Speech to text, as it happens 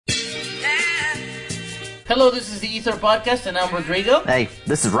Hello, this is the Ether Podcast, and I'm Rodrigo. Hey,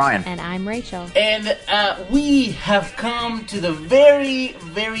 this is Ryan. And I'm Rachel. And we have come to the very,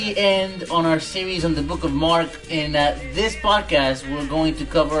 very end on our series on the book of Mark. In this podcast, we're going to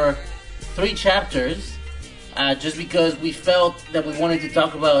cover 3 chapters, just because we felt that we wanted to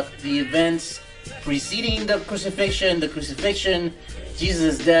talk about the events preceding the crucifixion,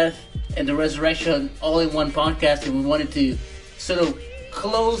 Jesus' death, and the resurrection all in one podcast. And we wanted to sort of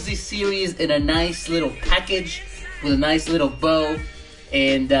close this series in a nice little package with a nice little bow.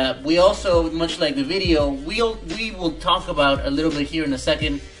 And we also, much like the video, we will talk about a little bit here in a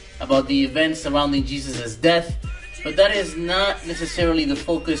second about the events surrounding Jesus' death. But that is not necessarily the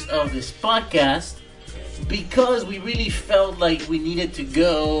focus of this podcast, because we really felt like we needed to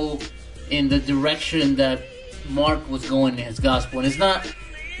go in the direction that Mark was going in his gospel. And it's not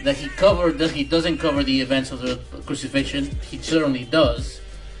that he doesn't cover the events of the crucifixion. He certainly does.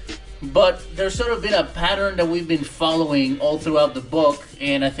 But there's sort of been a pattern that we've been following all throughout the book,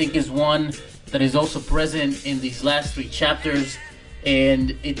 and I think is one that is also present in these last 3 chapters.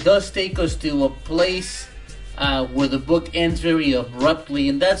 And it does take us to a place where the book ends very abruptly,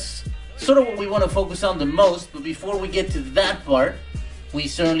 and that's sort of what we want to focus on the most. But before we get to that part, we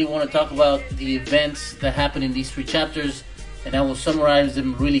certainly want to talk about the events that happen in these 3 chapters, and I will summarize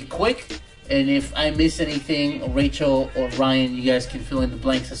them really quick. And if I miss anything, Rachel or Ryan, you guys can fill in the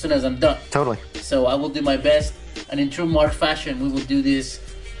blanks as soon as I'm done. Totally. So I will do my best, and in true Mark fashion, we will do this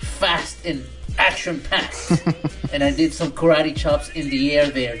fast and action-packed. And I did some karate chops in the air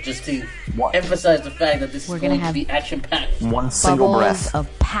there, just to emphasize the fact that this is going to be action-packed. One single breath of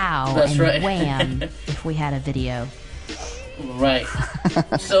pow. That's and right. Wham, if we had a video. Right.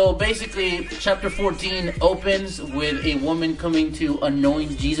 So basically, chapter 14 opens with a woman coming to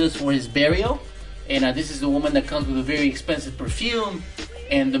anoint Jesus for his burial. And this is the woman that comes with a very expensive perfume.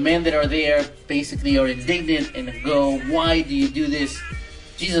 And the men that are there basically are indignant and go, "Why do you do this?"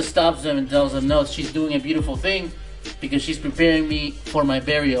 Jesus stops them and tells them, "No, she's doing a beautiful thing because she's preparing me for my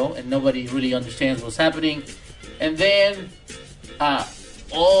burial." And nobody really understands what's happening. And then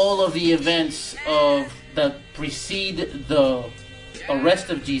all of the events that precede the arrest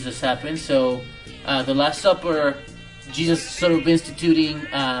of Jesus happen. So the Last Supper, Jesus sort of instituting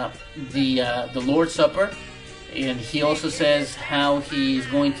the Lord's Supper, and he also says how he's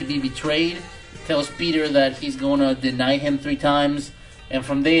going to be betrayed. Tells Peter that he's going to deny him 3 times, and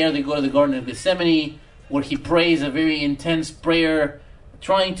from there they go to the Garden of Gethsemane, where he prays a very intense prayer,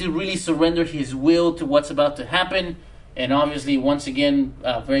 trying to really surrender his will to what's about to happen. And obviously, once again,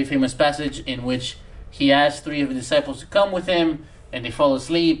 a very famous passage in which he asks 3 of his disciples to come with him, and they fall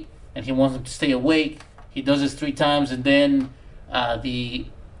asleep, and he wants them to stay awake. He does this 3 times, and then the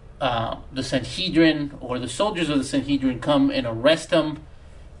Sanhedrin, or the soldiers of the Sanhedrin, come and arrest him,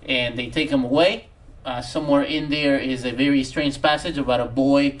 and they take him away. Somewhere in there is a very strange passage about a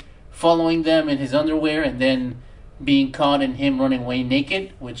boy following them in his underwear, and then being caught and him running away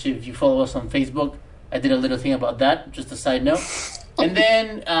naked, which, if you follow us on Facebook, I did a little thing about that, just a side note. And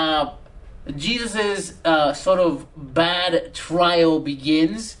then Jesus' sort of bad trial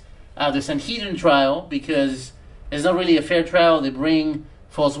begins, the Sanhedrin trial, because it's not really a fair trial. They bring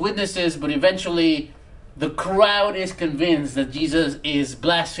false witnesses, but eventually the crowd is convinced that Jesus is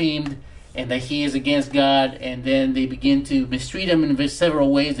blasphemed and that he is against God, and then they begin to mistreat him in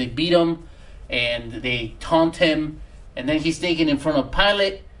several ways. They beat him, and they taunt him, and then he's taken in front of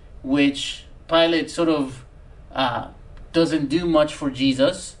Pilate, which Pilate sort of doesn't do much for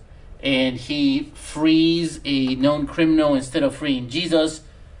Jesus, and he frees a known criminal instead of freeing Jesus.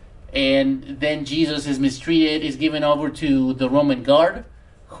 And then Jesus is mistreated, is given over to the Roman guard,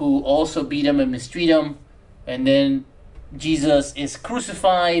 who also beat him and mistreat him. And then Jesus is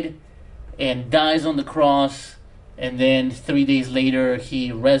crucified and dies on the cross, and then 3 days later he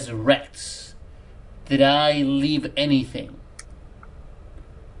resurrects. Did I leave anything?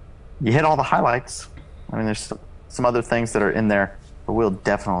 You hit all the highlights. I mean, there's some other things that are in there, but we'll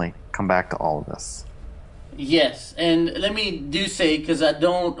definitely come back to all of this. Yes, and let me do say, because I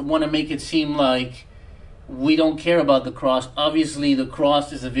don't want to make it seem like we don't care about the cross. Obviously, the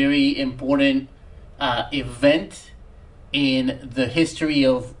cross is a very important event in the history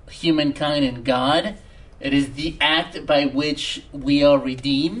of humankind and God. It is the act by which we are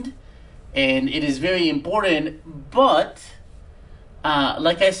redeemed, and it is very important. But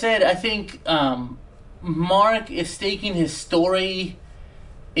like I said, I think Mark is taking his story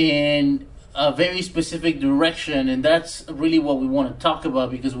in a very specific direction, and that's really what we want to talk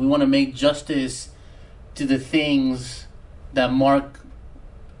about, because we want to make justice to the things that Mark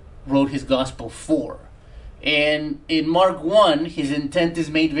wrote his gospel for. And in Mark 1, his intent is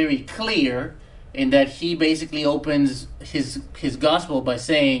made very clear, in that he basically opens his gospel by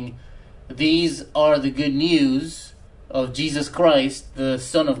saying, these are the good news of Jesus Christ, the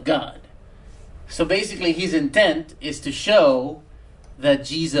Son of God. So basically his intent is to show that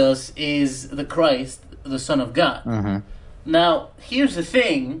Jesus is the Christ, the Son of God. Mm-hmm. Now, here's the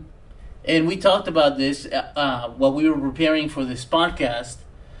thing, and we talked about this while we were preparing for this podcast.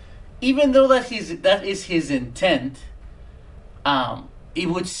 Even though that is his intent, it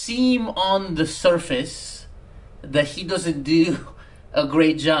would seem on the surface that he doesn't do a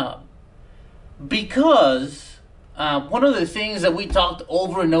great job. Because one of the things that we talked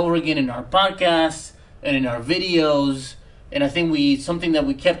over and over again in our podcasts and in our videos, and I think something that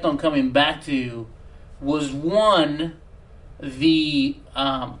we kept on coming back to, was one, the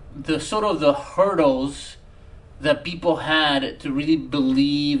sort of the hurdles that people had to really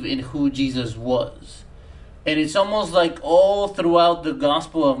believe in who Jesus was. And it's almost like all throughout the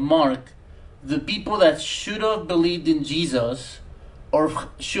Gospel of Mark, the people that should have believed in Jesus or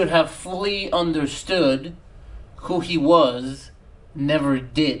should have fully understood who he was never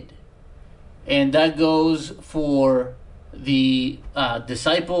did. And that goes for the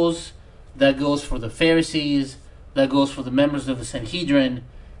disciples, that goes for the Pharisees, that goes for the members of the Sanhedrin.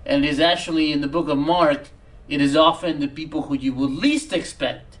 And it is actually in the book of Mark, it is often the people who you would least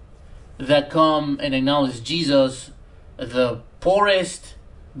expect that come and acknowledge Jesus, the poorest,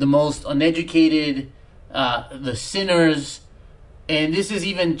 the most uneducated, the sinners. And this is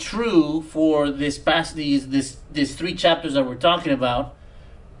even true for these 3 chapters that we're talking about,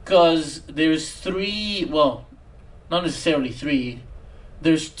 because there's 3, well, not necessarily 3,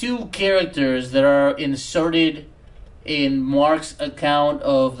 there's 2 characters that are inserted in Mark's account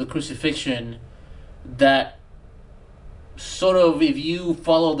of the crucifixion that sort of, if you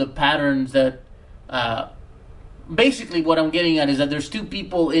follow the patterns that basically what I'm getting at is that there's 2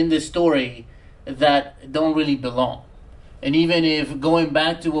 people in this story that don't really belong. And even if going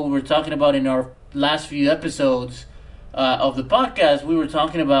back to what we were talking about in our last few episodes of the podcast, we were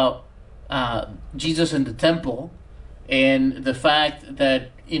talking about Jesus in the temple and the fact that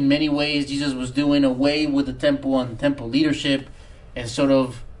in many ways Jesus was doing away with the temple and temple leadership and sort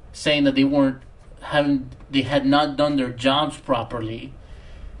of saying that they had not done their jobs properly.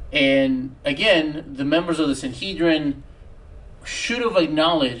 And again, the members of the Sanhedrin should have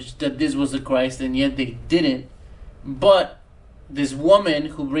acknowledged that this was the Christ, and yet they didn't. But this woman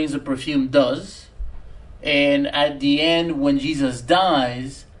who brings the perfume does. And at the end, when Jesus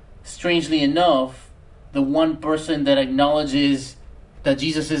dies, strangely enough, the one person that acknowledges that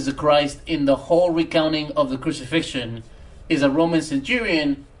Jesus is the Christ in the whole recounting of the crucifixion is a Roman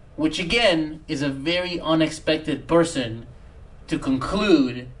centurion, which again is a very unexpected person to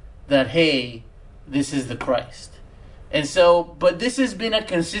conclude that, hey, this is the Christ. And so, but this has been a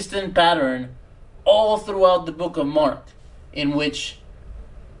consistent pattern all throughout the book of Mark, in which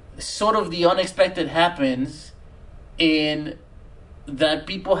sort of the unexpected happens, in that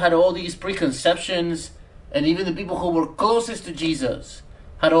people had all these preconceptions, and even the people who were closest to Jesus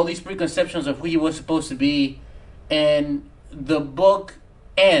had all these preconceptions of who he was supposed to be, and the book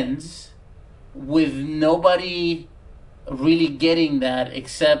ends with nobody really getting that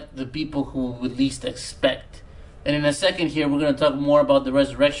except the people who would least expect. And in a second here, we're going to talk more about the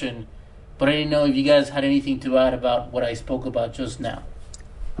resurrection, but I didn't know if you guys had anything to add about what I spoke about just now.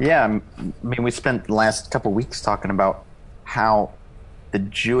 Yeah, I mean, we spent the last couple weeks talking about how the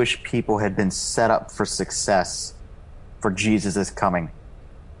Jewish people had been set up for success for Jesus' coming.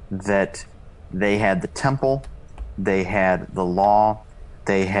 That they had the temple, they had the law,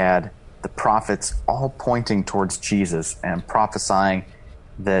 they had the prophets all pointing towards Jesus and prophesying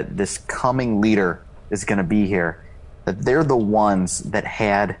that this coming leader is going to be here. That they're the ones that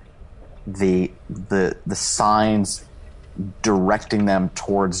had the signs directing them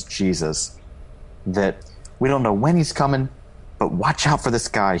towards Jesus. That we don't know when he's coming, but watch out for this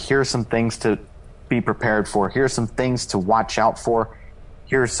guy. Here are some things to be prepared for. Here are some things to watch out for.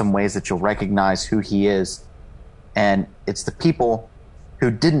 Here are some ways that you'll recognize who he is. And it's the people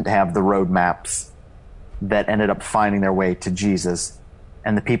who didn't have the roadmaps that ended up finding their way to Jesus.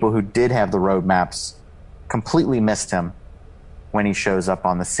 And the people who did have the roadmaps completely missed him when he shows up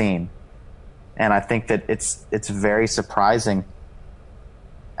on the scene. And I think that it's very surprising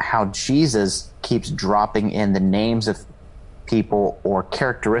how Jesus keeps dropping in the names of people or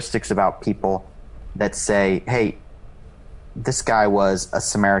characteristics about people that say, hey, this guy was a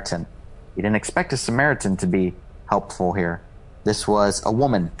Samaritan. You didn't expect a Samaritan to be helpful here. This was a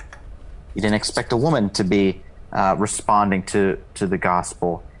woman. You didn't expect a woman to be responding to the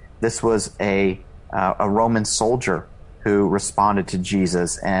gospel. This was a Roman soldier who responded to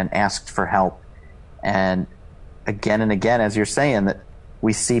Jesus and asked for help. And again, as you're saying, that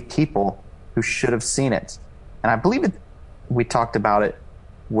we see people who should have seen it. And I believe we talked about it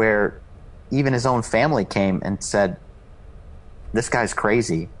where even his own family came and said, this guy's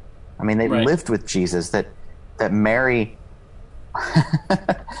crazy. I mean, they lived with Jesus, that Mary,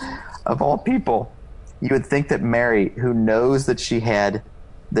 of all people, you would think that Mary, who knows that she had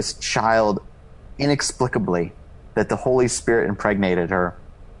this child inexplicably, that the Holy Spirit impregnated her,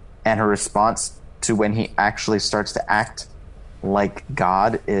 and her response to when he actually starts to act like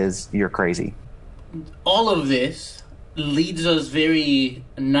God is, you're crazy. All of this leads us very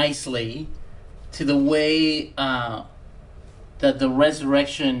nicely to the way that the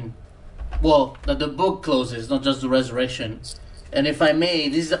resurrection, that the book closes, not just the resurrection. And if I may,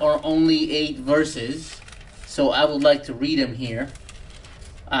 these are only 8 verses, so I would like to read them here.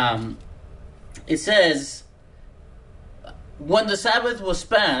 It says, when the Sabbath was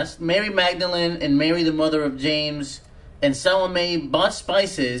past, Mary Magdalene and Mary the mother of James and Salome bought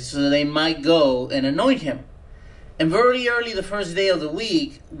spices so that they might go and anoint him. And very early the first day of the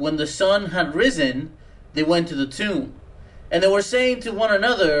week, when the sun had risen, they went to the tomb. And they were saying to one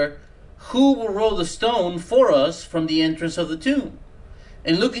another, who will roll the stone for us from the entrance of the tomb?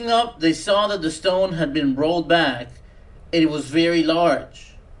 And looking up, they saw that the stone had been rolled back, and it was very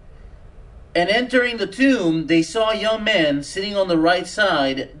large. And entering the tomb, they saw a young man sitting on the right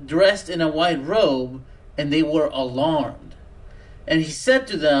side, dressed in a white robe, and they were alarmed. And he said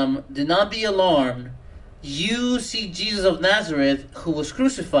to them, do not be alarmed. You see Jesus of Nazareth, who was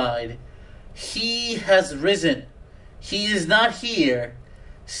crucified. He has risen. He is not here.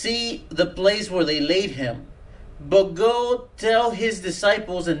 See the place where they laid him. But go tell his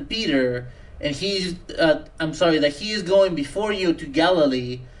disciples and Peter, and that he is going before you to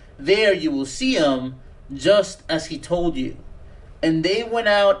Galilee. There you will see him, just as he told you. And they went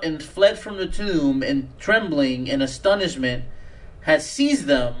out and fled from the tomb, and trembling and astonishment had seized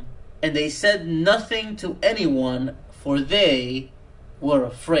them, and they said nothing to anyone, for they were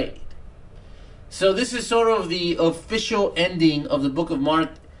afraid. So this is sort of the official ending of the book of Mark.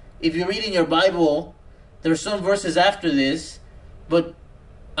 If you read in your Bible, there are some verses after this, but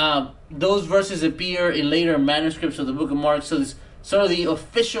those verses appear in later manuscripts of the book of Mark. So this sort of the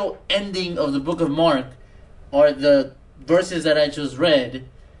official ending of the book of Mark are the verses that I just read,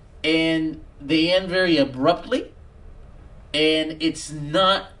 and they end very abruptly, and it's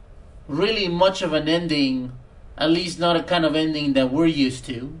not really much of an ending, at least not a kind of ending that we're used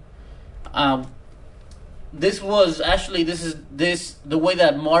to. The way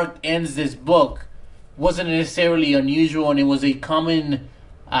that Mark ends this book wasn't necessarily unusual, and it was a common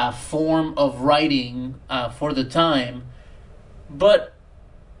form of writing for the time. But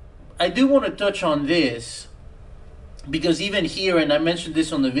I do want to touch on this, because even here, and I mentioned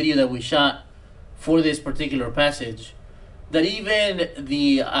this on the video that we shot for this particular passage, that even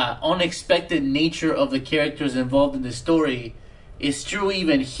the unexpected nature of the characters involved in the story is true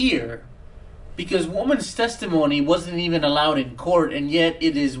even here, because woman's testimony wasn't even allowed in court, and yet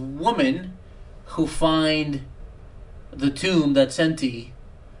it is women who find the tomb that's empty.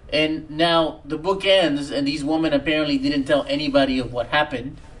 And now the book ends, and these women apparently didn't tell anybody of what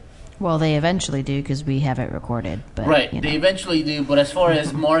happened. Well, they eventually do, because we have it recorded. But, right, they eventually do, but as far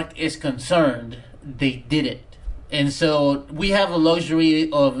as Mark is concerned, they didn't. And so we have the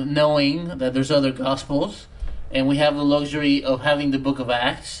luxury of knowing that there's other Gospels, and we have the luxury of having the book of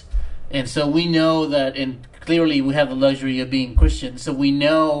Acts. And so we know that, and clearly we have the luxury of being Christians, so we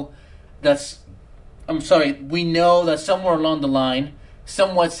know that somewhere along the line,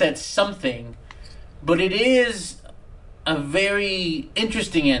 someone said something, but it is a very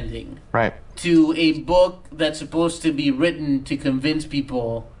interesting ending, right, to a book that's supposed to be written to convince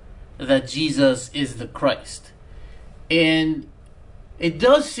people that Jesus is the Christ. And it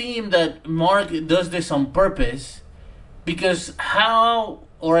does seem that Mark does this on purpose, because how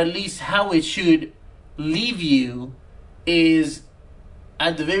it should leave you is,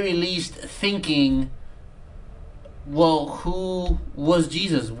 at the very least, thinking, well, who was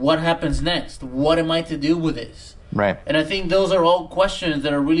Jesus? What happens next? What am I to do with this? Right. And I think those are all questions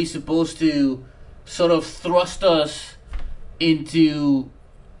that are really supposed to sort of thrust us into,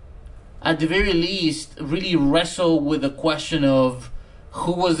 at the very least, really wrestle with the question of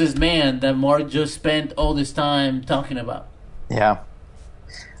who was this man that Mark just spent all this time talking about. Yeah.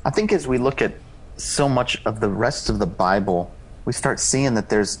 I think as we look at so much of the rest of the Bible, we start seeing that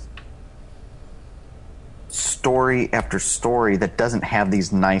there's story after story that doesn't have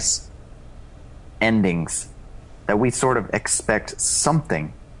these nice endings, that we sort of expect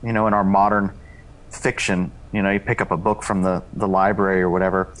something, in our modern fiction. You pick up a book from the library or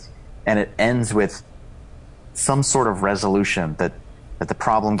whatever, and it ends with some sort of resolution, that the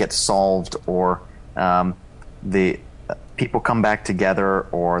problem gets solved, or the people come back together,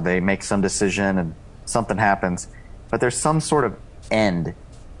 or they make some decision and something happens. But there's some sort of end.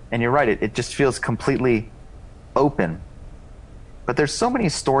 And you're right, it just feels completely open. But there's so many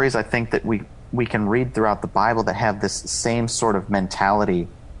stories, I think, that we can read throughout the Bible that have this same sort of mentality.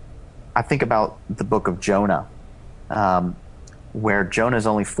 I think about the book of Jonah, where Jonah is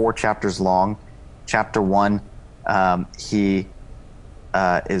only 4 chapters long. Chapter 1, he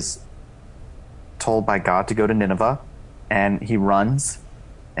is told by God to go to Nineveh, and he runs.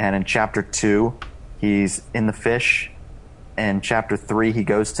 And in chapter 2, he's in the fish. In chapter 3, he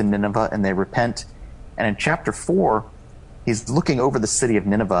goes to Nineveh, and they repent. And in chapter 4, he's looking over the city of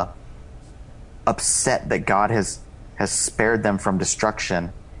Nineveh, upset that God has spared them from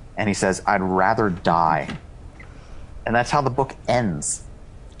destruction. And he says, I'd rather die. And that's how the book ends.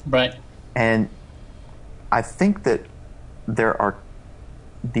 Right. And I think that there are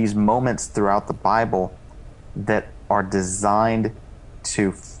these moments throughout the Bible that are designed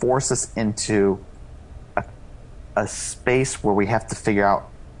to force us into a space where we have to figure out,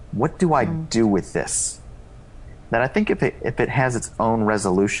 what do I do with this? That I think if it has its own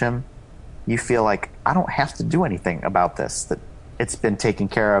resolution, you feel like, I don't have to do anything about this, that it's been taken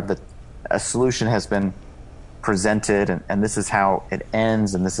care of, that a solution has been presented, and this is how it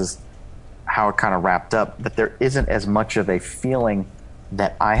ends, and this is how it kind of wrapped up, that there isn't as much of a feeling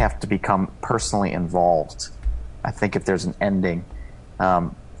that I have to become personally involved, I think, if there's an ending.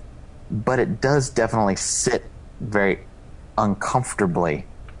 But it does definitely sit very uncomfortably,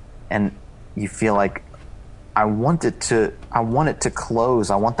 and you feel like, I want it to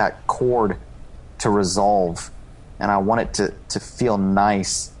close. I want that chord to resolve, and I want it to feel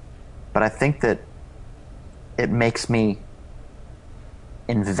nice. But I think that it makes me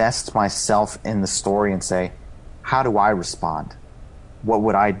invest myself in the story and say, how do I respond? What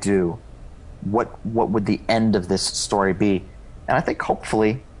would I do? What would the end of this story be? And I think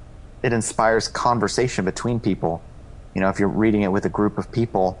hopefully it inspires conversation between people. You know, if you're reading it with a group of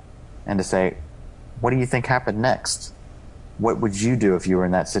people, and to say, what do you think happened next? What would you do if you were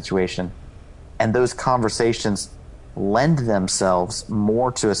in that situation? And those conversations lend themselves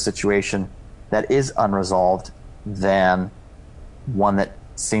more to a situation that is unresolved than one that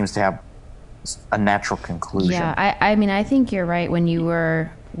seems to have a natural conclusion. Yeah, I mean, I think you're right. When you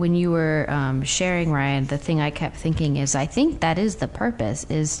were sharing, Ryan, the thing I kept thinking is, I think that is the purpose,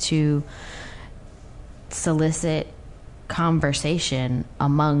 is to solicit conversation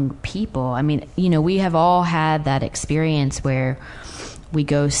among people. I mean, you know, we have all had that experience where we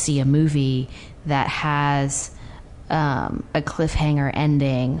go see a movie that has a cliffhanger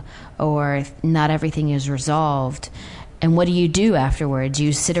ending, or not everything is resolved. And what do you do afterwards?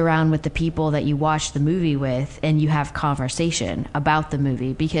 You sit around with the people that you watch the movie with, and you have conversation about the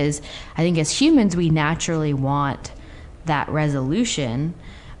movie, because I think as humans, we naturally want that resolution.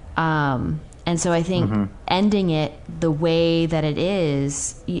 And so I think ending it the way that it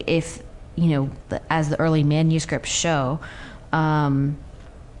is, if, you know, as the early manuscripts show,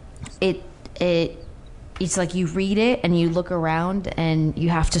 it's like you read it and you look around and you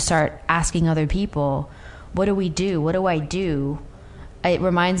have to start asking other people, what do we do? What do I do? It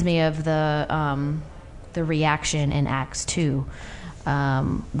reminds me of the reaction in Acts 2,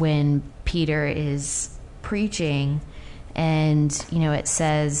 when Peter is preaching, and, you know, it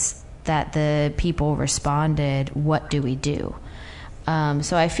says that the people responded, what do we do?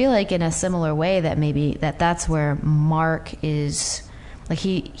 So I feel like in a similar way that maybe that's where Mark is, like,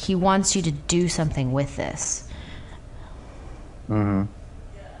 he wants you to do something with this. Mm-hmm.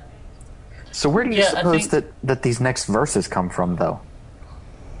 So where do you suppose that these next verses come from, though?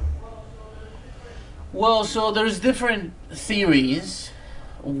 Well, so there's different theories.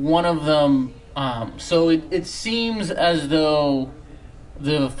 One of them, so it seems as though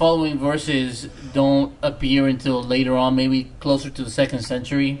the following verses don't appear until later on, maybe closer to the 2nd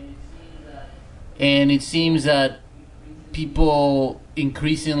century. And it seems that people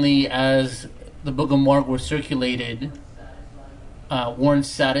increasingly, as the Book of Mark was circulated, weren't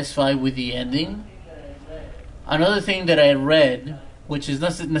satisfied with the ending. Another thing that I read, which is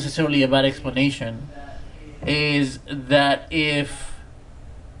not necessarily a bad explanation, is that if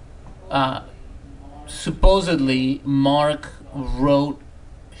supposedly Mark wrote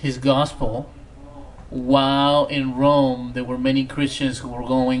his gospel while in Rome, there were many Christians who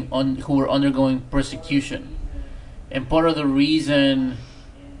were undergoing persecution, and part of the reason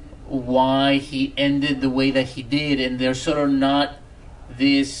why he ended the way that he did, and there's sort of not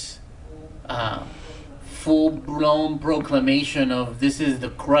this full-blown proclamation of this is the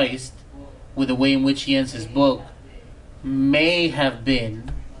Christ, with the way in which he ends his book may have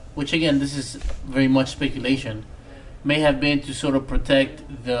been, which again, this is very much speculation, may have been to sort of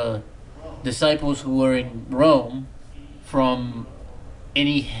protect the disciples who were in Rome from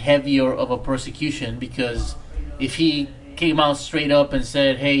any heavier of a persecution, because if he came out straight up and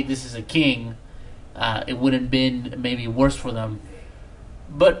said, hey, this is a king, it would have been maybe worse for them.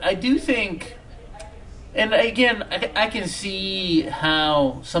 But I do think, and again, I can see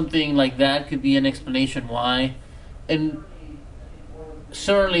how something like that could be an explanation why. And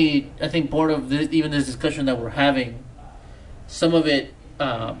certainly, I think part of this, even this discussion that we're having, some of it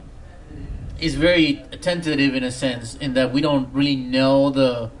is very tentative in a sense, in that we don't really know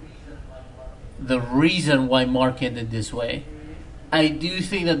the reason why Mark ended this way. I do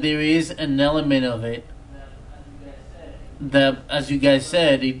think that there is an element of it that, as you guys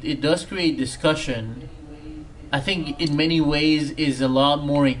said, it does create discussion. I think in many ways is a lot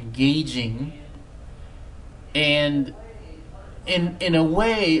more engaging, and in a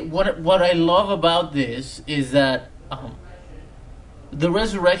way, what I love about this is that the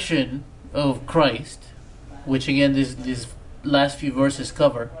resurrection of Christ, which again these last few verses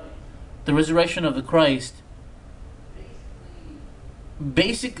cover, the resurrection of the Christ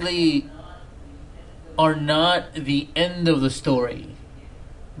basically are not the end of the story,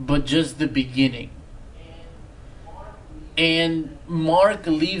 but just the beginning. And Mark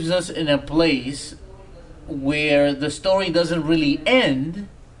leaves us in a place where the story doesn't really end,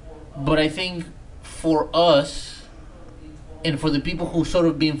 but I think for us and for the people who sort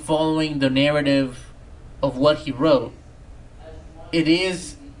of been following the narrative of what he wrote, it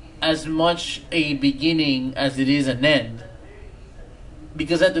is as much a beginning as it is an end.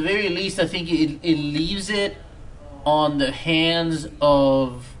 Because at the very least, I think it leaves it on the hands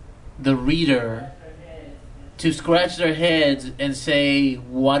of the reader to scratch their heads and say,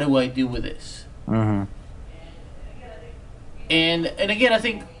 what do I do with this? Mm-hmm. And again, I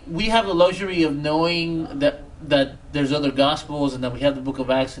think we have the luxury of knowing that there's other Gospels and that we have the book of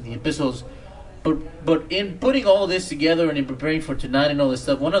Acts and the epistles. But in putting all this together and in preparing for tonight and all this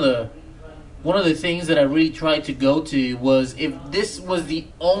stuff, one of the things that I really tried to go to was, if this was the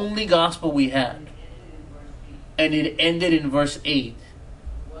only gospel we had and it ended in verse 8,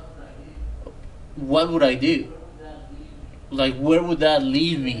 what would I do? Like, where would that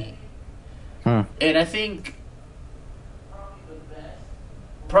leave me? And I think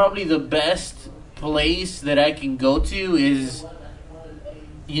probably the best place that I can go to is,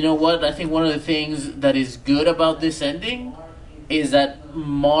 you know what, I think one of the things that is good about this ending is that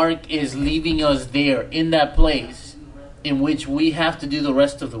Mark is leaving us there in that place in which we have to do the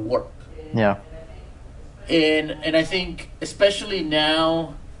rest of the work. Yeah. And I think especially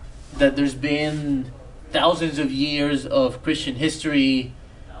now that there's been thousands of years of Christian history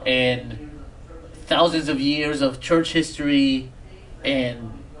and thousands of years of church history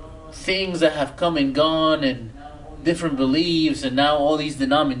and things that have come and gone and different beliefs, and now all these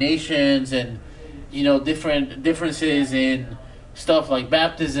denominations and, you know, different differences in stuff like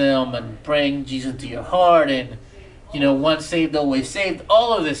baptism and praying Jesus into your heart and, you know, once saved, always saved,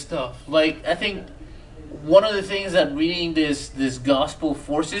 all of this stuff. Like, I think one of the things that reading this gospel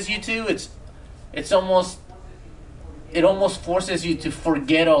forces you to, it almost forces you to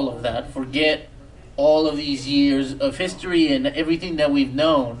forget all of that, forget all of these years of history and everything that we've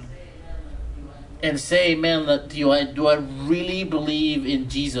known, and say, man, do I really believe in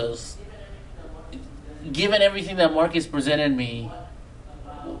Jesus? Given everything that Marcus presented me,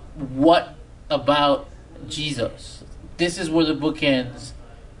 what about Jesus? This is where the book ends.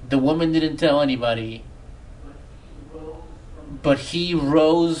 The woman didn't tell anybody, but he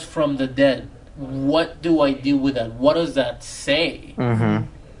rose from the dead. What do I do with that? What does that say? Mm-hmm.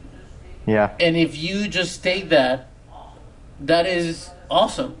 Yeah. And if you just take that, that is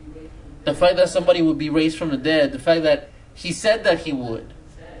awesome. The fact that somebody would be raised from the dead, the fact that he said that he would,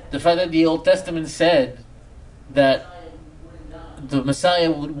 the fact that the Old Testament said that the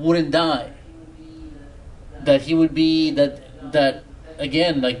Messiah wouldn't die, that he would be, that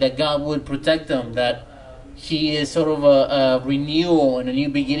again, like that God would protect him, that he is sort of a renewal and a new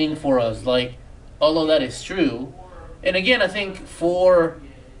beginning for us. Like, all of that is true. And again, I think one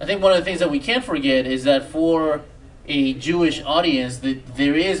of the things that we can't forget is that for a Jewish audience, that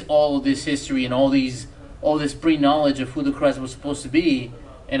there is all of this history and all this pre-knowledge of who the Christ was supposed to be.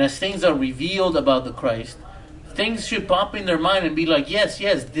 And as things are revealed about the Christ, things should pop in their mind and be like, yes,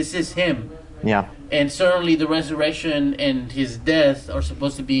 this is him. Yeah. And certainly the resurrection and his death are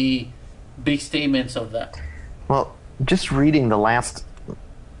supposed to be big statements of that. Well, just reading the last,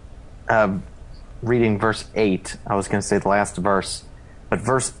 reading verse 8, I was going to say the last verse, but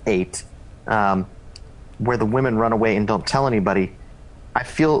verse 8, where the women run away and don't tell anybody, I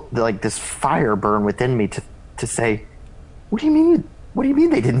feel like this fire burn within me to say, what do you mean? What do you mean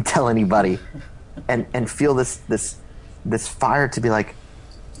they didn't tell anybody? And feel this fire to be like,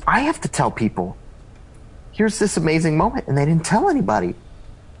 I have to tell people. Here's this amazing moment, and they didn't tell anybody.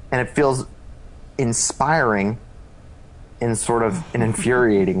 And it feels inspiring in sort of an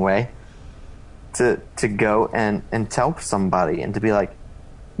infuriating way to go and tell somebody and to be like,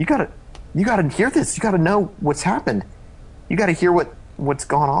 you gotta hear this. You gotta know what's happened. You gotta hear what's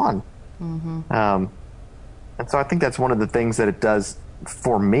gone on. Mm-hmm. And so I think that's one of the things that it does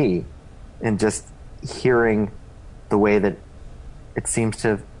for me, in just hearing the way that it seems to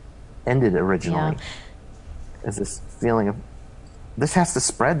have ended originally. Yeah. Is this feeling of, this has to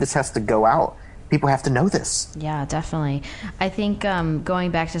spread, this has to go out. People have to know this. Yeah, definitely. I think going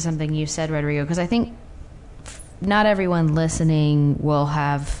back to something you said, Rodrigo, because I think not everyone listening will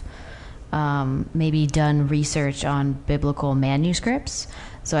have maybe done research on biblical manuscripts.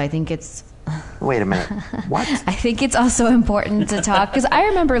 So I think it's... Wait a minute. What? I think it's also important to talk, because I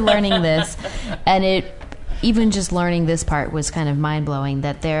remember learning this, and even just learning this part was kind of mind-blowing,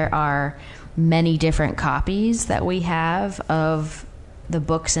 that there are many different copies that we have of the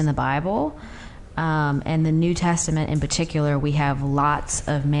books in the Bible. And the New Testament in particular, we have lots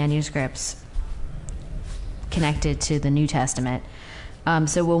of manuscripts connected to the New Testament.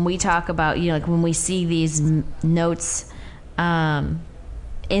 So when we talk about, like when we see these notes in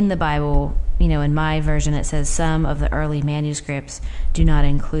the Bible, in my version it says some of the early manuscripts do not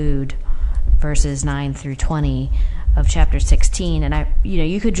include verses 9 through 20 of chapter 16. And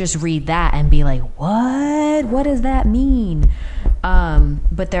you could just read that and be like, what does that mean?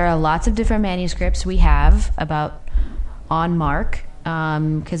 But there are lots of different manuscripts we have on Mark,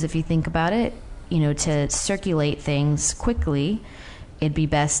 because if you think about it, to circulate things quickly, it'd be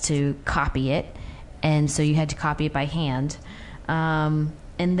best to copy it, and so you had to copy it by hand. And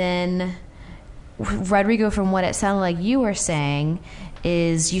then, Rodrigo, from what it sounded like you were saying,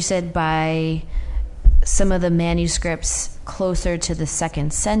 is you said by some of the manuscripts closer to the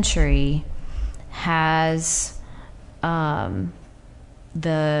 2nd century has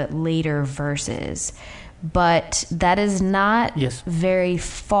the later verses. But that is not very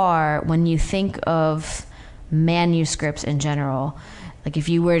far when you think of manuscripts in general. Like if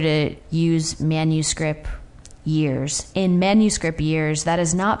you were to use manuscript years, that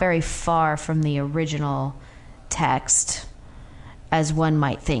is not very far from the original text as one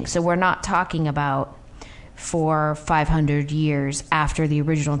might think. So we're not talking about 400 or 500 years after the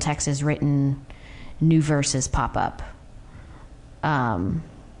original text is written, new verses pop up.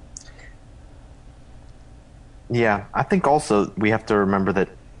 Yeah, I think also we have to remember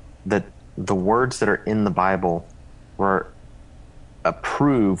that the words that are in the Bible were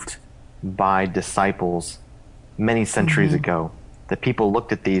approved by disciples many centuries ago. That people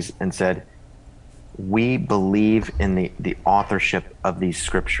looked at these and said, we believe in the authorship of these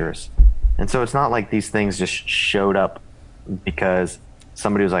scriptures. And so it's not like these things just showed up because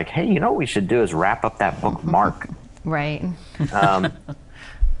somebody was like, hey, what we should do is wrap up that book, Mark. Right.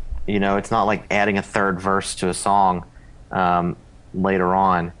 It's not like adding a third verse to a song later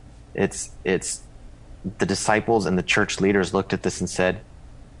on. It's the disciples and the church leaders looked at this and said,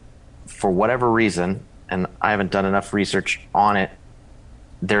 for whatever reason, and I haven't done enough research on it,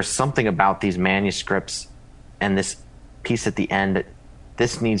 there's something about these manuscripts and this piece at the end that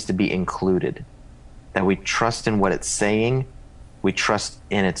this needs to be included. That we trust in what it's saying, we trust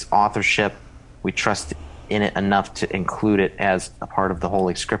in its authorship, we trust in it enough to include it as a part of the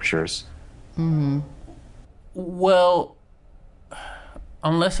Holy Scriptures. Mm-hmm. Well,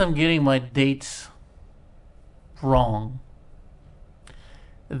 unless I'm getting my dates wrong,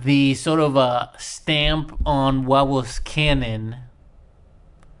 the sort of stamp on what was canon,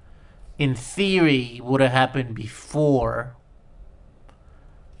 in theory, would have happened before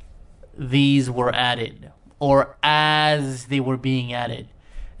these were added, or as they were being added.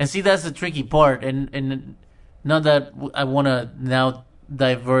 And see, that's the tricky part, and not that I want to now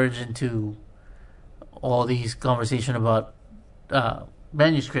diverge into all these conversation about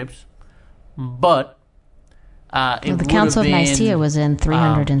manuscripts, but the Council of Nicaea was in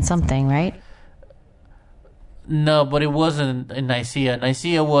 300 and something, right? No, but it wasn't in Nicaea.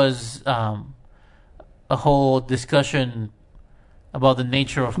 Nicaea was a whole discussion about the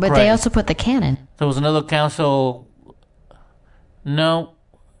nature of Christ. But they also put the canon. There was another council. No,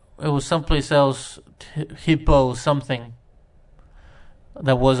 it was someplace else, Hippo something,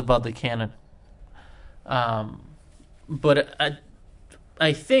 that was about the canon. But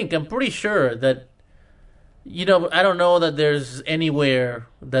I think, I'm pretty sure that, I don't know that there's anywhere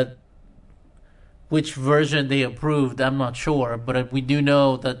that which version they approved, I'm not sure. But we do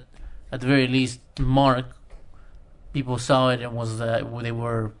know that at the very least, Mark, people saw it and was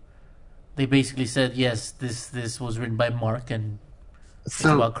they basically said, yes, this was written by Mark and it's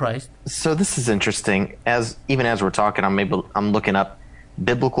about Christ. So this is interesting. Even as we're talking, I'm looking up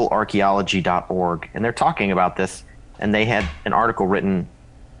biblicalarchaeology.org, and they're talking about this, and they had an article written,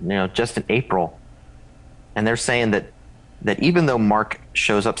 just in April, and they're saying that even though Mark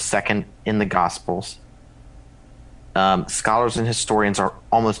shows up second in the Gospels, scholars and historians are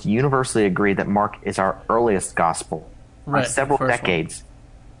almost universally agree that Mark is our earliest Gospel by several decades.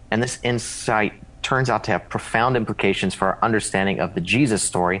 And this insight turns out to have profound implications for our understanding of the Jesus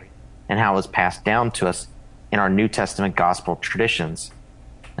story and how it was passed down to us in our New Testament Gospel traditions.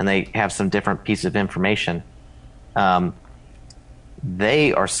 And they have some different pieces of information.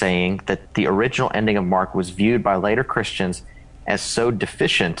 They are saying that the original ending of Mark was viewed by later Christians as so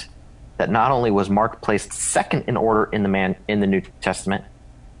deficient that not only was Mark placed second in order in the New Testament,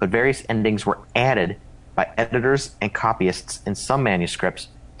 but various endings were added by editors and copyists in some manuscripts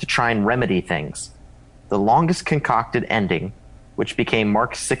to try and remedy things. The longest concocted ending, which became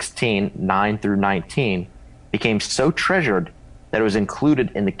Mark 16, 9 through 19, became so treasured that it was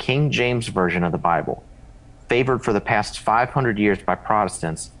included in the King James Version of the Bible, favored for the past 500 years by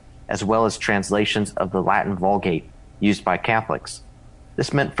Protestants, as well as translations of the Latin Vulgate used by Catholics.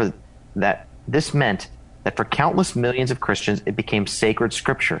 This meant that for countless millions of Christians it became sacred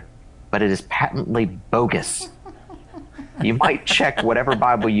scripture, but it is patently bogus. You might check whatever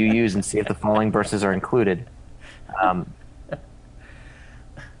Bible you use and see if the following verses are included.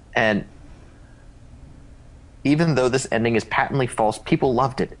 And even though this ending is patently false, people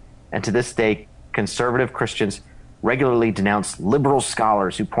loved it. And to this day, conservative Christians regularly denounce liberal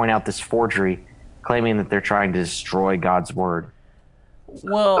scholars who point out this forgery, claiming that they're trying to destroy God's word.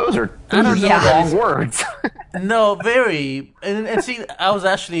 Well, those are wrong words. No, very. And see, I was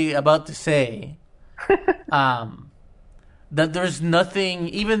actually about to say that there's nothing,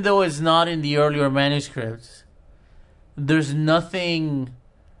 even though it's not in the earlier manuscripts, there's nothing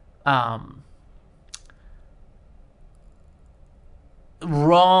wrong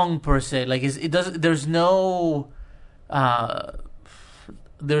per se. Like it doesn't. There's no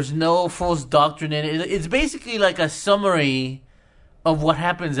false doctrine in it. It's basically like a summary of what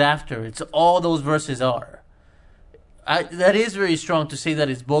happens after. It's all those verses are. That is very strong to say that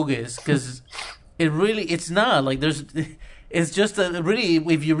it's bogus, because it's not. Like it's just really,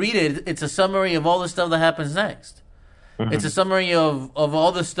 if you read it, it's a summary of all the stuff that happens next. Mm-hmm. It's a summary of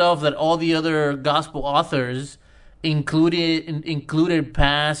all the stuff that all the other gospel authors included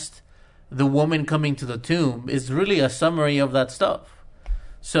past the woman coming to the tomb. Is really a summary of that stuff.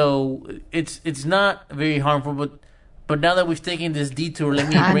 So it's not very harmful, but now that we've taken this detour, let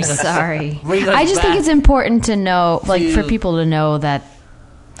me bring us. Sorry. I just think it's important to know, for people to know that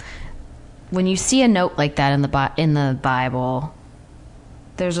when you see a note like that in the Bible,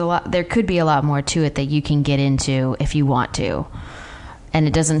 there could be a lot more to it that you can get into if you want to, and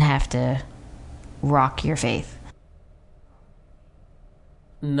it doesn't have to rock your faith.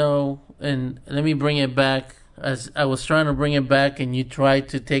 No, and let me bring it back. As I was trying to bring it back, and you tried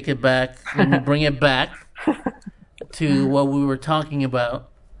to take it back. Let me bring it back to what we were talking about,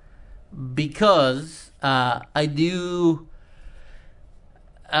 because I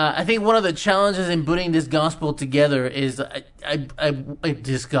think one of the challenges in putting this gospel together is this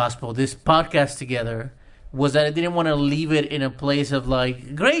podcast together, was that I didn't want to leave it in a place of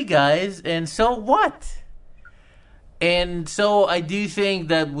like, great guys, and so what? And so I do think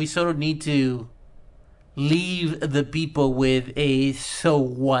that we sort of need to leave the people with a so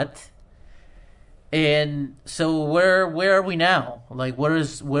what. And so where are we now? Like, where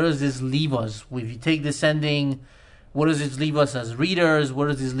does this leave us? If you take this ending, what does this leave us as readers? Where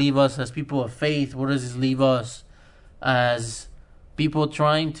does this leave us as people of faith? Where does this leave us as people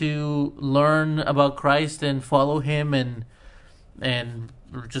trying to learn about Christ and follow Him and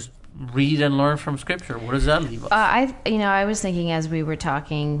just read and learn from Scripture? Where does that leave us? I was thinking as we were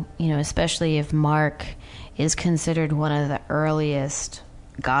talking, especially if Mark is considered one of the earliest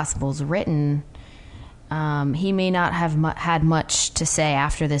Gospels written. He may not have had much to say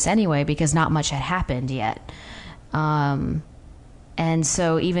after this anyway, because not much had happened yet. And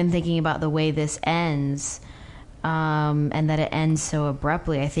so even thinking about the way this ends, and that it ends so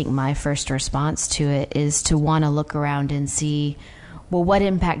abruptly, I think my first response to it is to want to look around and see, well, what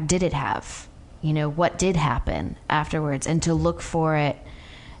impact did it have? What did happen afterwards? And to look for it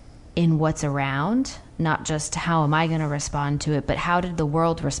in what's around, not just how am I going to respond to it, but how did the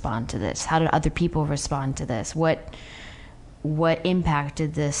world respond to this? How did other people respond to this? What impact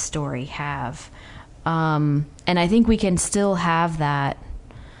did this story have? And I think we can still have that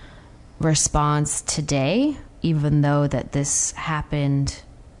response today, even though that this happened,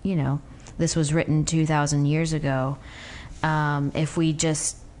 this was written 2,000 years ago. If we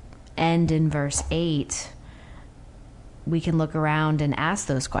just end in verse 8, we can look around and ask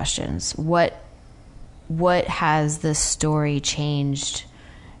those questions. What has this story changed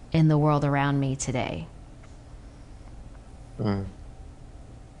in the world around me today?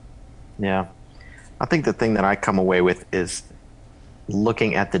 Yeah. I think the thing that I come away with is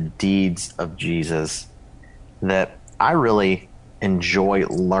looking at the deeds of Jesus, that I really enjoy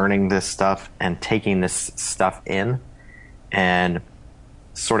learning this stuff and taking this stuff in and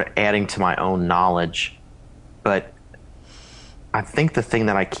sort of adding to my own knowledge. But I think the thing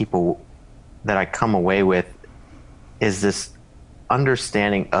that I come away with is this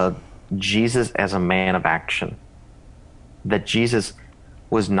understanding of Jesus as a man of action. That Jesus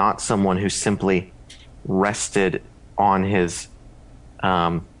was not someone who simply rested on his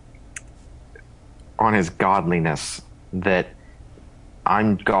godliness, that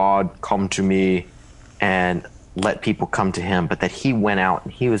I'm God, come to me, and let people come to him, but that he went out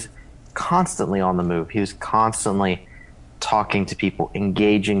and he was constantly on the move. He was constantly talking to people,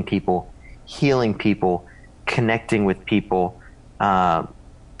 engaging people, healing people, connecting with people,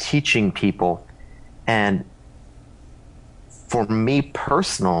 teaching people. And for me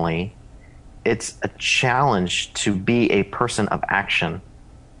personally, it's a challenge to be a person of action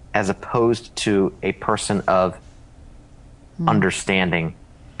as opposed to a person of understanding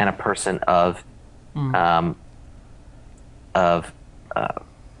and a person of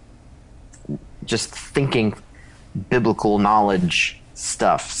just thinking biblical knowledge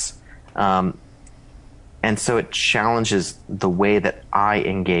stuffs. And so it challenges the way that I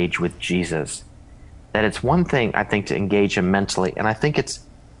engage with Jesus. That it's one thing, I think, to engage him mentally, and I think it's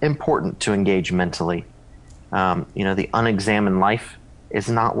important to engage mentally. The unexamined life is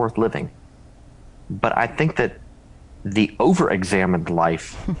not worth living. But I think that the over-examined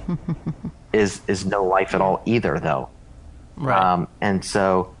life is no life at all either, though. Right. And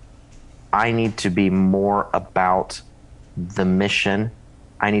so I need to be more about the mission.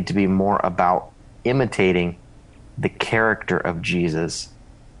 I need to be more about imitating the character of Jesus.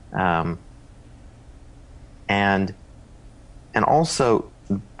 And also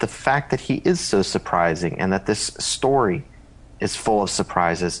the fact that he is so surprising and that this story is full of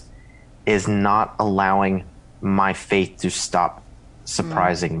surprises is not allowing my faith to stop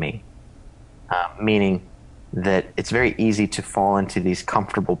surprising me. Meaning that it's very easy to fall into these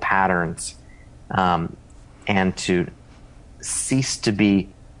comfortable patterns and to cease to be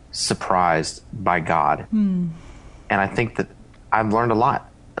surprised by God. And I think that I've learned a lot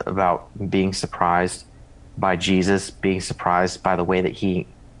about being surprised by Jesus, being surprised by the way that he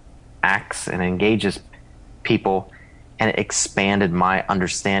acts and engages people, and it expanded my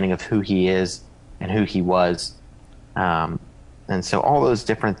understanding of who he is and who he was. And so all those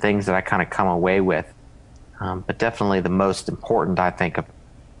different things that I kind of come away with, but definitely the most important, I think, of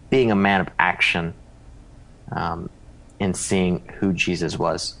being a man of action in seeing who Jesus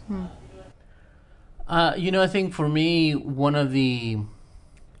was. I think for me, one of the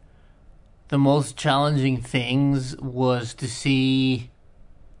most challenging things was to see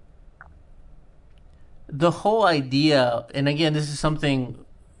the whole idea, and again, this is something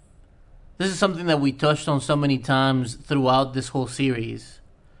that we touched on so many times throughout this whole series.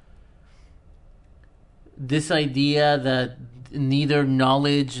 This idea that neither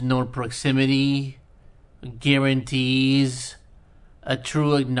knowledge nor proximity guarantees a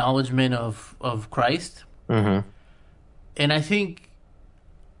true acknowledgement of Christ. Mm-hmm. And I think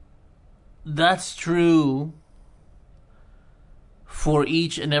that's true for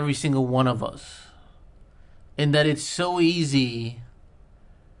each and every single one of us. And that it's so easy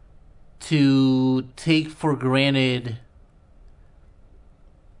to take for granted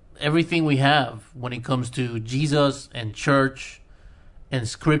everything we have when it comes to Jesus and church and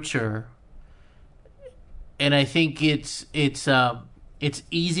scripture. And I think it's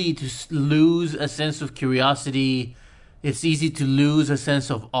easy to lose a sense of curiosity. It's easy to lose a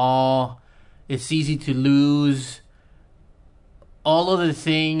sense of awe. It's easy to lose all of the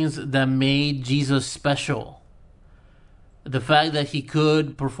things that made Jesus special. The fact that he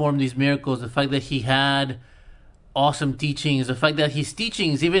could perform these miracles, the fact that he had awesome teachings, the fact that his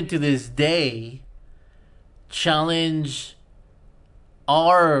teachings, even to this day, challenge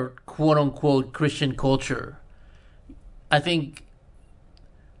our quote-unquote Christian culture. I think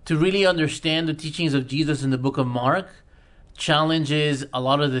to really understand the teachings of Jesus in the book of Mark challenges a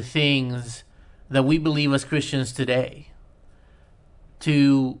lot of the things that we believe as Christians today.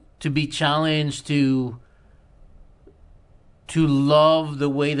 To to be challenged to love the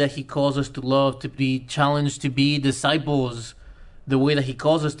way that he calls us to love, to be challenged to be disciples the way that he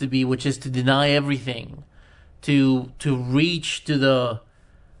calls us to be, which is to deny everything, to reach to the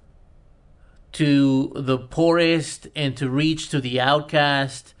poorest, and to reach to the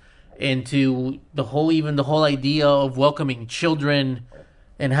outcast, and to the whole idea of welcoming children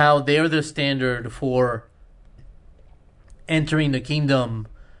and how they're the standard for entering the kingdom.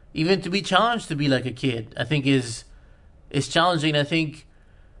 Even to be challenged to be like a kid, I think is challenging. I think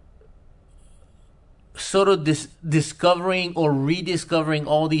sort of discovering or rediscovering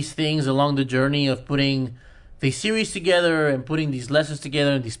all these things along the journey of putting the series together and putting these lessons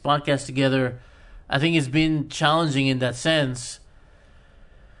together and these podcasts together, I think it's been challenging in that sense.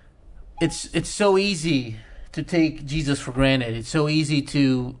 It's so easy to take Jesus for granted. It's so easy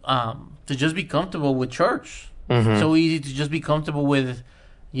to just be comfortable with church. Mm-hmm. So easy to just be comfortable with,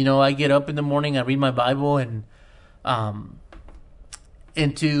 I get up in the morning, I read my Bible, and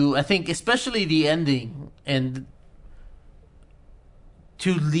to, I think, especially the ending, and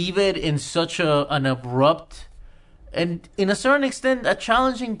to leave it in such an abrupt and, in a certain extent, a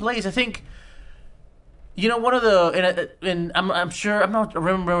challenging place. I think, one of the, and I'm sure, I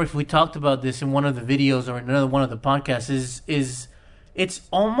remember if we talked about this in one of the videos or in another one of the podcasts, is it's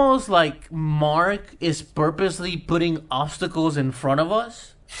almost like Mark is purposely putting obstacles in front of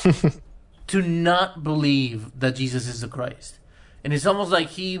us to not believe that Jesus is the Christ. And it's almost like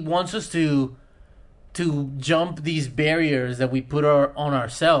he wants us to jump these barriers that we put on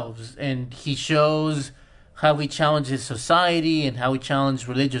ourselves. And he shows how he challenges society and how he challenges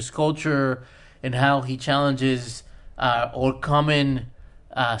religious culture and how he challenges our common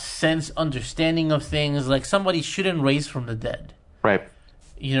sense understanding of things. Like, somebody shouldn't raise from the dead. Right.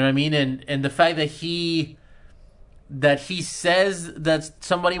 You know what I mean? And the fact that he says that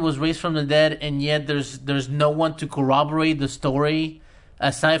somebody was raised from the dead, and yet there's no one to corroborate the story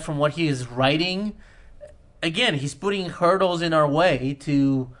aside from what he is writing. Again, he's putting hurdles in our way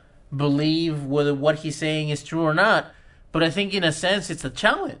to believe whether what he's saying is true or not. But I think in a sense it's a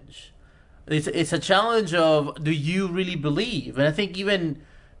challenge. It's a challenge of, do you really believe? And I think even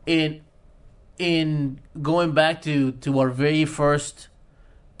in going back to our very first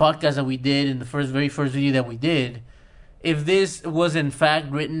podcast that we did, in the very first video that we did, if this was in fact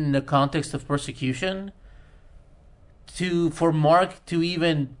written in the context of persecution, for Mark to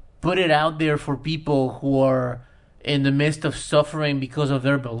even put it out there for people who are in the midst of suffering because of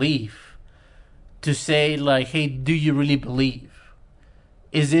their belief, to say, like, hey, do you really believe?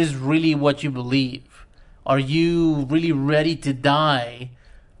 Is this really what you believe? Are you really ready to die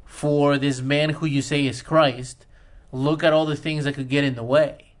for this man who you say is Christ? Look at all the things that could get in the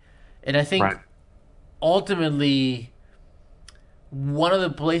way. And I think ultimately, one of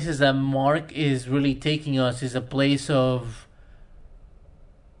the places that Mark is really taking us is a place of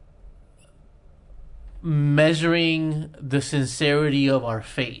measuring the sincerity of our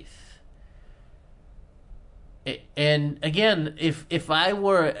faith. And again, if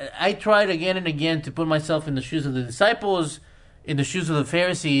I tried again and again to put myself in the shoes of the disciples, in the shoes of the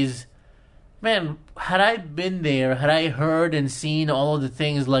Pharisees. Man, had I been there, had I heard and seen all of the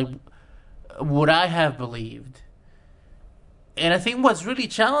things, like, would I have believed? And I think what's really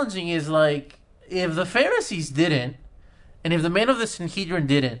challenging is, like, if the Pharisees didn't, and if the men of the Sanhedrin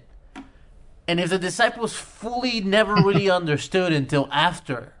didn't, and if the disciples fully never really understood until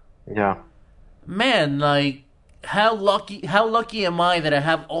after, man, like, how lucky am I that I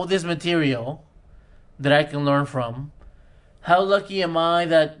have all this material that I can learn from? How lucky am I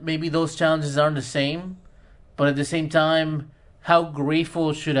that maybe those challenges aren't the same, but at the same time, how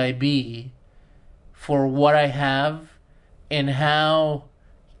grateful should I be for what I have, and how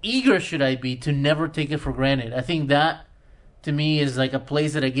eager should I be to never take it for granted? I think that, to me, is like a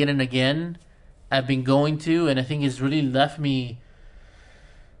place that again and again I've been going to, and I think it's really left me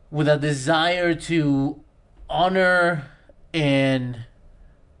with a desire to honor and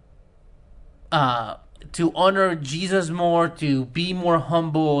to honor Jesus more, to be more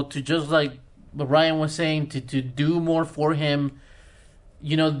humble, to, just like Ryan was saying, to do more for him.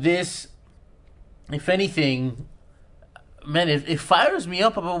 You know, this, if anything, man, it fires me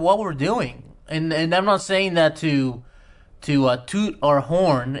up about what we're doing. And I'm not saying that to toot our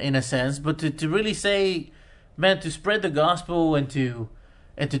horn in a sense, but to really say, man, to spread the gospel and to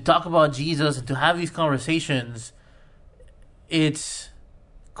talk about Jesus and to have these conversations, it's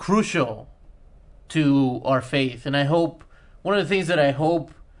crucial to our faith. And I hope, one of the things that I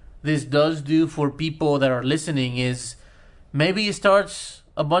hope this does do for people that are listening is maybe it starts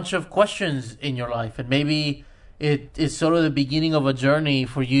a bunch of questions in your life, and maybe it's sort of the beginning of a journey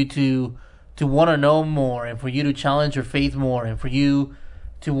for you to want to know more, and for you to challenge your faith more, and for you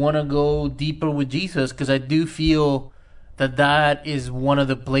to want to go deeper with Jesus, because I do feel that is one of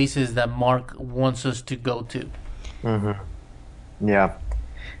the places that Mark wants us to go to. Mm-hmm.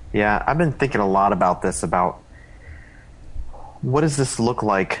 Yeah. I've been thinking a lot about this, about what does this look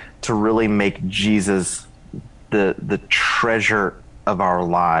like to really make Jesus the treasure of our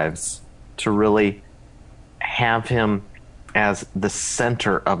lives, to really have him as the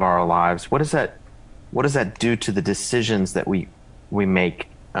center of our lives. What does that do to the decisions that we make?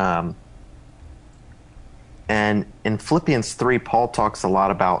 And in Philippians 3, Paul talks a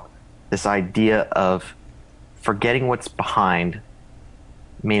lot about this idea of forgetting what's behind,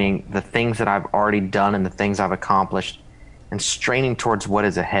 meaning the things that I've already done and the things I've accomplished, and straining towards what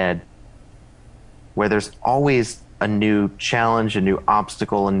is ahead, where there's always a new challenge, a new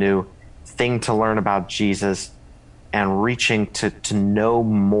obstacle, a new thing to learn about Jesus, and reaching to know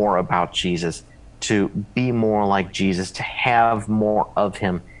more about Jesus, to be more like Jesus, to have more of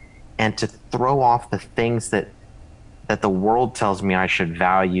him, and to throw off the things that the world tells me I should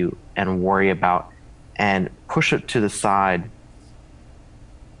value and worry about, and push it to the side,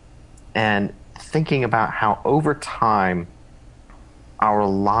 and thinking about how over time our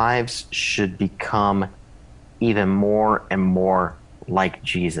lives should become even more and more like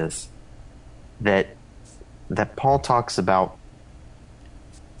Jesus. That Paul talks about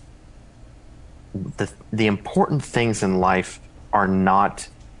the important things in life are not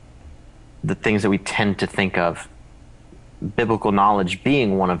the things that we tend to think of, biblical knowledge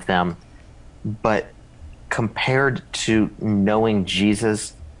being one of them, but compared to knowing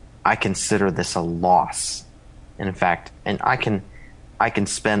Jesus, I consider this a loss. In fact, and I can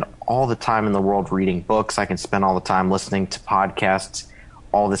spend all the time in the world reading books, I can spend all the time listening to podcasts,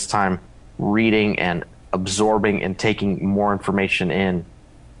 all this time reading and absorbing and taking more information in,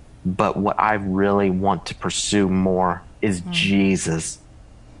 but what I really want to pursue more is Jesus.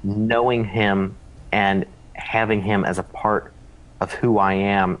 Knowing him and having him as a part of who I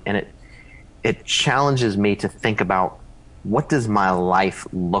am. And it challenges me to think about, what does my life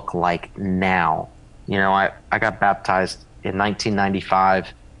look like now? You know, I got baptized in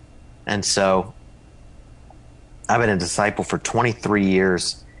 1995, and so I've been a disciple for 23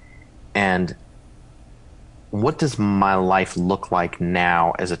 years. And what does my life look like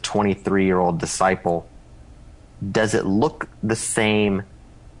now as a 23-year-old disciple? Does it look the same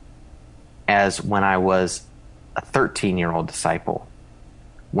as when I was a 13-year-old disciple,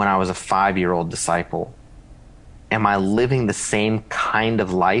 when I was a 5-year-old disciple? Am I living the same kind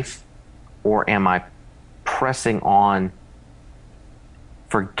of life, or am I pressing on,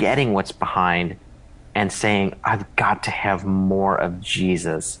 forgetting what's behind, and saying, I've got to have more of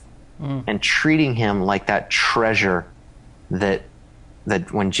Jesus, and treating him like that treasure that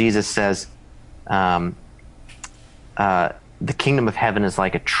when Jesus says, the kingdom of heaven is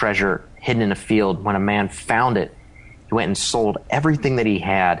like a treasure hidden in a field. When a man found it, he went and sold everything that he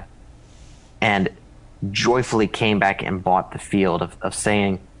had and joyfully came back and bought the field, of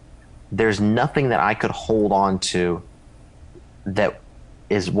saying, there's nothing that I could hold on to that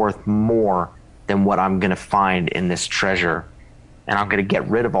is worth more than what I'm going to find in this treasure. And I'm going to get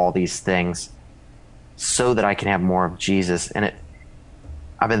rid of all these things so that I can have more of Jesus. And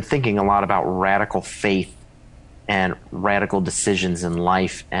I've been thinking a lot about radical faith and radical decisions in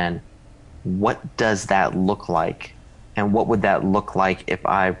life, and what does that look like? And what would that look like if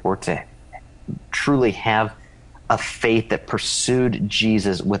I were to truly have a faith that pursued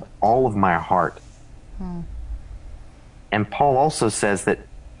Jesus with all of my heart? And Paul also says that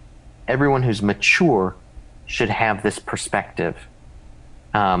everyone who's mature should have this perspective,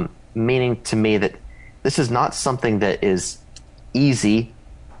 meaning to me that this is not something that is easy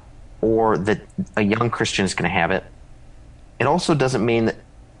or that a young Christian is going to have it. It also doesn't mean that,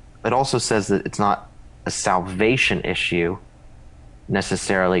 it also says that it's not a salvation issue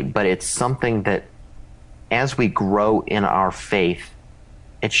necessarily, but it's something that as we grow in our faith,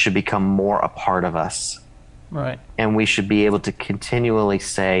 it should become more a part of us. Right. And we should be able to continually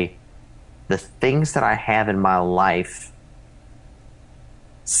say, the things that I have in my life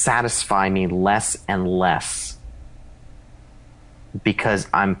satisfy me less and less because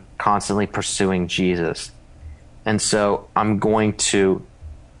I'm constantly pursuing Jesus. And so I'm going to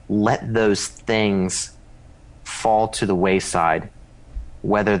let those things fall to the wayside,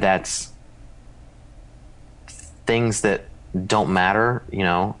 whether that's things that don't matter, you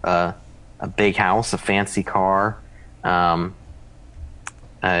know, a big house, a fancy car,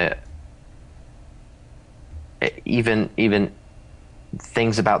 even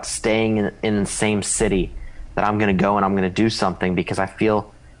things about staying in the same city. that I'm going to go and I'm going to do something because I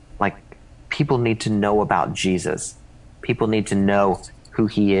feel like people need to know about Jesus. People need to know who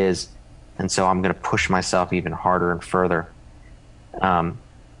he is. And so I'm going to push myself even harder and further.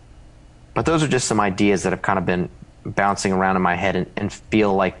 But those are just some ideas that have kind of been bouncing around in my head and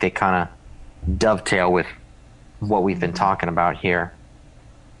feel like they kind of dovetail with what we've been talking about here.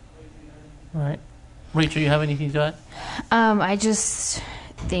 All right. Rachel, you have anything to add? I just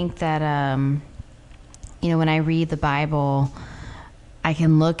think that, when I read the Bible, I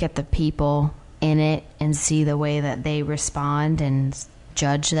can look at the people in it and see the way that they respond and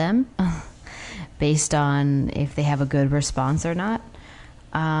judge them based on if they have a good response or not.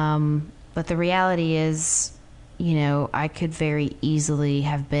 But the reality is, I could very easily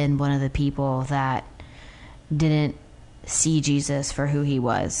have been one of the people that didn't see Jesus for who he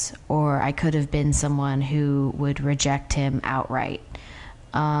was, or I could have been someone who would reject him outright.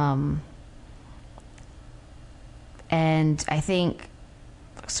 And I think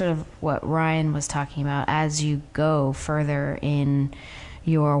sort of what Ryan was talking about, as you go further in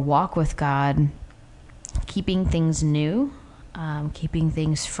your walk with God, keeping things new, keeping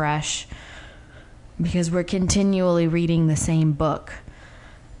things fresh, because we're continually reading the same book.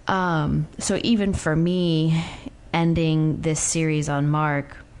 So even for me, ending this series on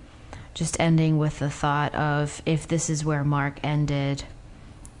Mark, just ending with the thought of, if this is where Mark ended,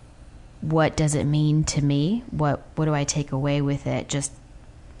 what does it mean to me? What do I take away with it? Just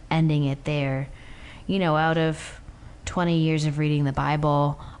ending it there. Out of 20 years of reading the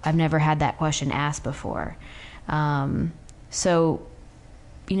Bible, I've never had that question asked before.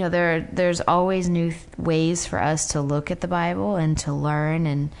 There's always new ways for us to look at the Bible and to learn,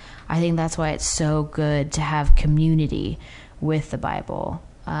 and I think that's why it's so good to have community with the Bible.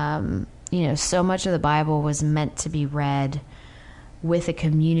 So much of the Bible was meant to be read with a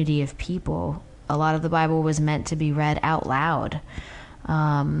community of people. A lot of the Bible was meant to be read out loud.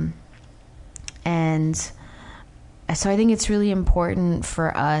 And so I think it's really important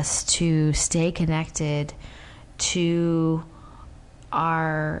for us to stay connected to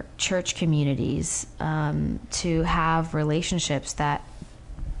our church communities, to have relationships that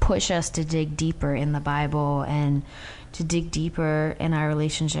push us to dig deeper in the Bible and to dig deeper in our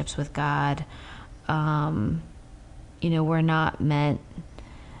relationships with God. We're not meant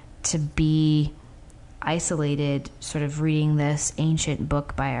to be isolated, sort of reading this ancient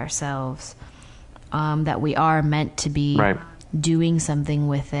book by ourselves, that we are meant to be doing something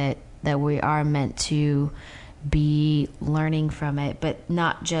with it, that we are meant to be learning from it, but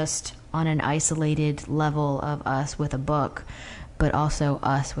not just on an isolated level of us with a book, but also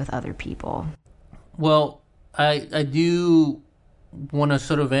us with other people. Well, I do want to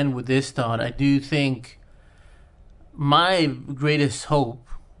sort of end with this thought. I do think my greatest hope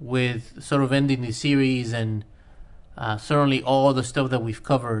with sort of ending the series and certainly all the stuff that we've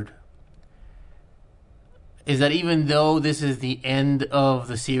covered is that even though this is the end of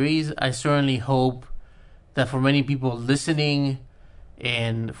the series, I certainly hope that for many people listening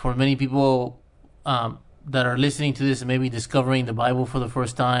and for many people that are listening to this and maybe discovering the Bible for the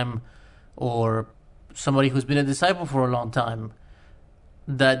first time, or somebody who's been a disciple for a long time,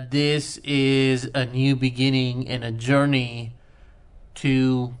 that this is a new beginning and a journey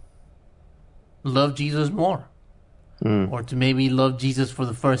to love Jesus more, or to maybe love Jesus for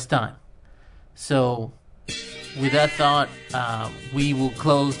the first time. So with that thought, we will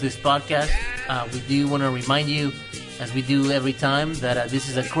close this podcast. We do want to remind you, as we do every time, that this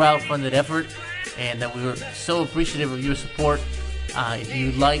is a crowd-funded effort and that we're so appreciative of your support. If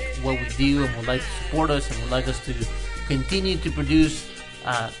you like what we do and would like to support us and would like us to continue to produce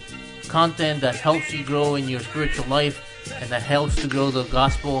content that helps you grow in your spiritual life and that helps to grow the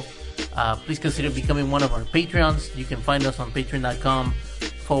gospel, please consider becoming one of our Patreons. You can find us on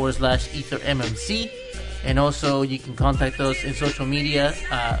patreon.com/EtherMMC. And also you can contact us in social media,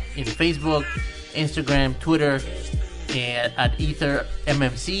 in Facebook, Instagram, Twitter, and at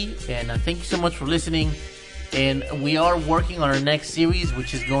EtherMMC. And thank you so much for listening. And we are working on our next series,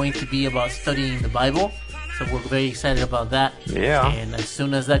 which is going to be about studying the Bible. So we're very excited about that. Yeah. And as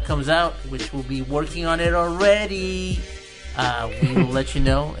soon as that comes out, which we'll be working on it already, we will let you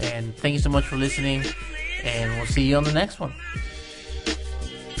know. And thank you so much for listening. And we'll see you on the next one.